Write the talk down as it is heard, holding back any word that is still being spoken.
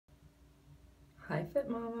Hi Fit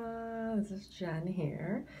Mama, this is Jen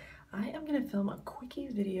here. I am going to film a quickie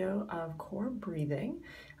video of core breathing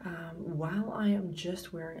while I am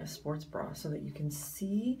just wearing a sports bra so that you can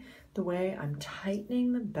see the way I'm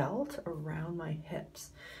tightening the belt around my hips.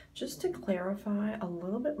 Just to clarify a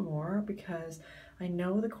little bit more, because I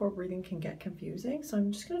know the core breathing can get confusing, so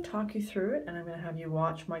I'm just going to talk you through it and I'm going to have you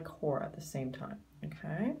watch my core at the same time,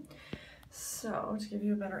 okay? So, to give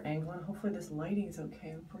you a better angle, and hopefully this lighting is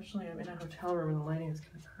okay. Unfortunately, I'm in a hotel room and the lighting is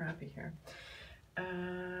kind of crappy here.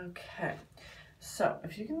 Okay, so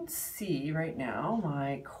if you can see right now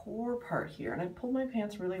my core part here, and I pulled my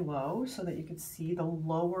pants really low so that you could see the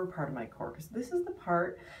lower part of my core, because this is the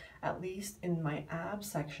part, at least in my abs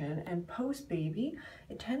section, and post-baby,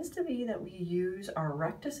 it tends to be that we use our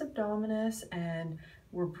rectus abdominis and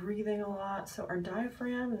we're breathing a lot, so our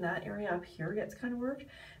diaphragm in that area up here gets kind of worked,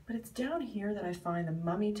 but it's down here that I find the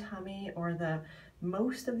mummy tummy, or the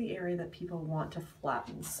most of the area that people want to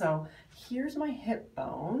flatten. So here's my hip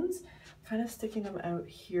bones, kind of sticking them out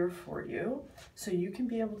here for you, so you can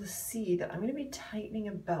be able to see that I'm going to be tightening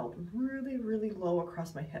a belt really, really low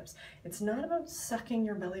across my hips. It's not about sucking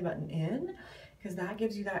your belly button in, because that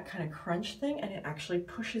gives you that kind of crunch thing, and it actually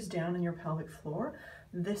pushes down in your pelvic floor.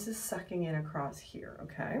 This is sucking in across here,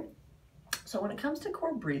 okay? So when it comes to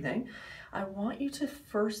core breathing, I want you to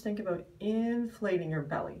first think about inflating your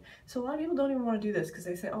belly. So a lot of people don't even want to do this because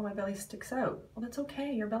they say, oh, my belly sticks out. Well, that's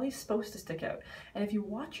okay. Your belly's supposed to stick out. And if you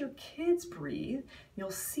watch your kids breathe,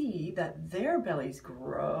 you'll see that their bellies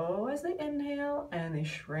grow as they inhale and they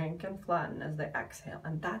shrink and flatten as they exhale.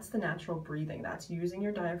 And that's the natural breathing. That's using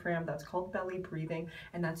your diaphragm. That's called belly breathing.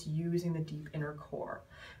 And that's using the deep inner core.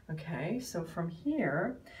 Okay, so from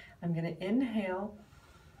here, I'm going to inhale.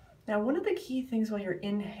 Now, one of the key things while you're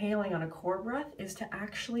inhaling on a core breath is to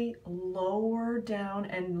actually lower down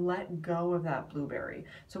and let go of that blueberry.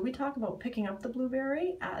 So we talk about picking up the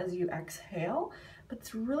blueberry as you exhale, but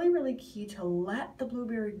it's really, really key to let the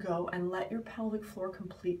blueberry go and let your pelvic floor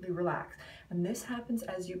completely relax. And this happens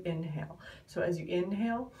as you inhale. So as you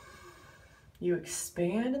inhale, you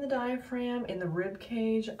expand in the diaphragm, in the rib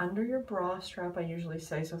cage, under your bra strap, I usually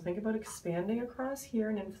say. So think about expanding across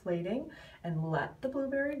here and inflating, and let the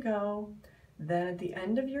blueberry go. Then at the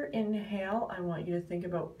end of your inhale, I want you to think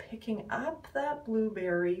about picking up that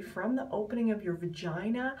blueberry from the opening of your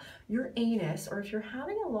vagina, your anus, or if you're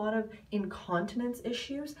having a lot of incontinence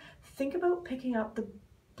issues, think about picking up the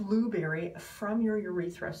blueberry from your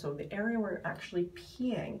urethra, so the area where you're actually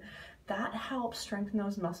peeing. That helps strengthen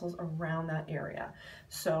those muscles around that area.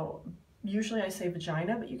 So usually I say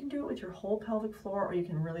vagina, but you can do it with your whole pelvic floor, or you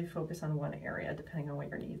can really focus on one area depending on what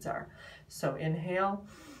your needs are. So inhale,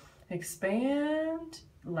 expand,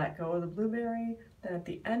 let go of the blueberry. Then at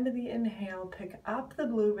the end of the inhale, pick up the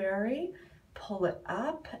blueberry, pull it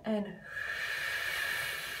up, and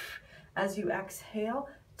as you exhale,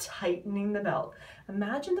 tightening the belt.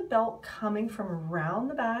 Imagine the belt coming from around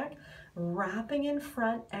the back, wrapping in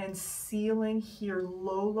front and sealing here,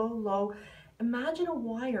 low, low, low. Imagine a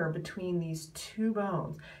wire between these two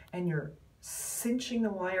bones, and you're cinching the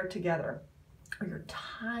wire together, or you're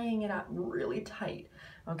tying it up really tight.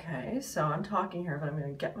 Okay, so I'm talking here, but I'm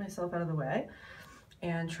going to get myself out of the way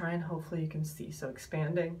and try, and hopefully you can see. So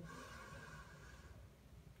expanding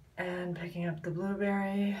and picking up the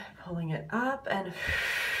blueberry, pulling it up, and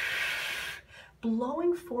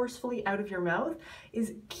blowing forcefully out of your mouth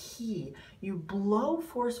is key. You blow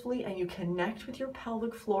forcefully and you connect with your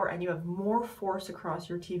pelvic floor, and you have more force across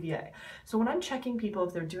your TVA. So when I'm checking people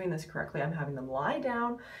if they're doing this correctly, I'm having them lie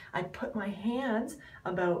down. I put my hands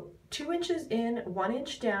about 2 inches in, 1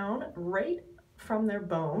 inch down, right from their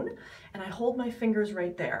bone, and I hold my fingers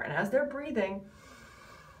right there. And as they're breathing,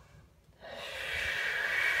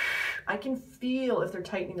 I can feel if they're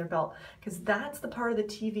tightening their belt, because that's the part of the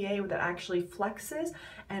TVA that actually flexes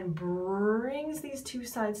and brings these two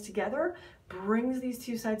sides together,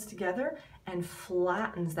 and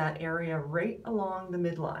flattens that area right along the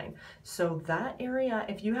midline. So that area,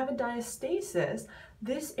 if you have a diastasis,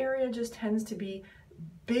 this area just tends to be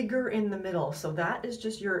bigger in the middle. So that is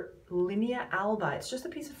just your linea alba. It's just a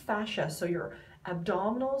piece of fascia. So your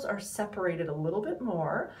abdominals are separated a little bit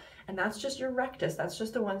more, and that's just your rectus. That's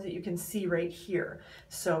just the ones that you can see right here.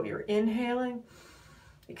 So you're inhaling,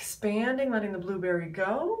 expanding, letting the blueberry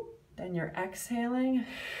go, then you're exhaling,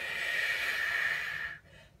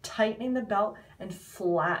 tightening the belt and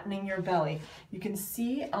flattening your belly. You can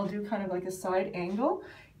see, I'll do kind of like a side angle.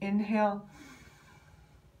 Inhale,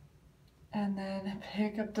 and then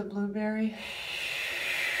pick up the blueberry,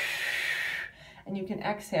 and you can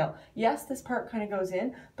exhale. Yes, this part kind of goes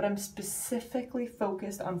in, but I'm specifically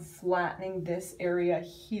focused on flattening this area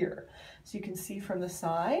here. So you can see from the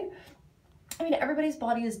side. I mean, everybody's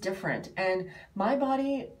body is different, and my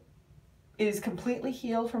body is completely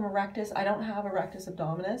healed from a rectus. I don't have a rectus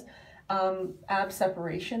abdominis. Ab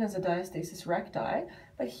separation as a diastasis recti.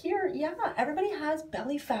 But here, yeah, everybody has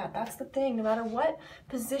belly fat. That's the thing. No matter what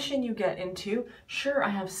position you get into, sure, I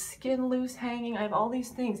have skin loose hanging. I have all these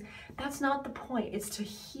things. That's not the point. It's to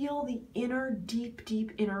heal the inner, deep,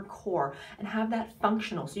 deep inner core and have that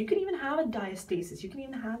functional. So you can even have a diastasis. You can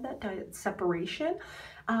even have that separation.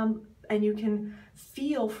 And you can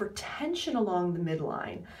feel for tension along the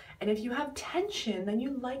midline. And if you have tension, then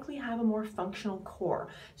you likely have a more functional core.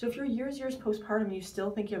 So if you're years postpartum and you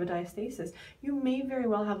still think you have a diastasis, you may very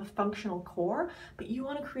well have a functional core, but you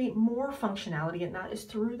want to create more functionality, and that is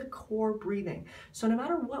through the core breathing. So no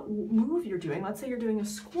matter what move you're doing, let's say you're doing a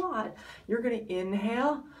squat, you're going to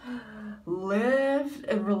inhale, lift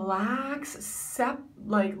and relax,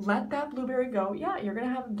 let that blueberry go. Yeah, you're going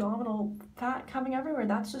to have abdominal fat coming everywhere.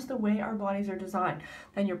 That's just the way our bodies are designed.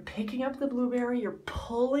 Then you're picking up the blueberry, you're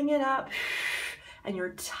pulling it up, and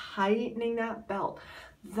you're tightening that belt.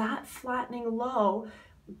 That flattening low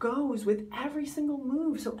goes with every single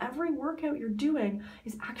move. So every workout you're doing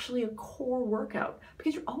is actually a core workout,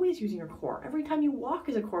 because you're always using your core. Every time you walk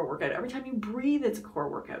is a core workout. Every time you breathe, it's a core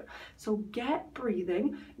workout. So get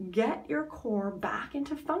breathing, get your core back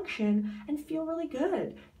into function, and feel really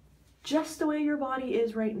good. Just the way your body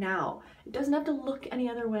is right now. It doesn't have to look any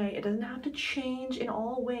other way. It doesn't have to change in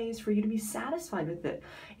all ways for you to be satisfied with it.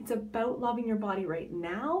 It's about loving your body right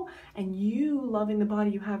now, and you loving the body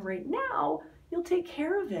you have right now. You'll take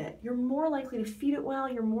care of it. You're more likely to feed it well.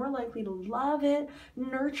 You're more likely to love it,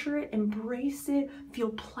 nurture it, embrace it,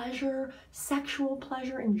 feel pleasure, sexual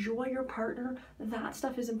pleasure, enjoy your partner. That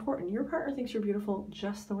stuff is important. Your partner thinks you're beautiful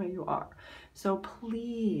just the way you are. So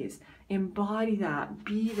please embody that,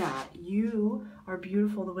 be that. You are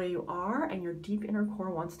beautiful the way you are, and your deep inner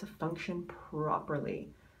core wants to function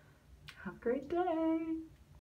properly. Have a great day.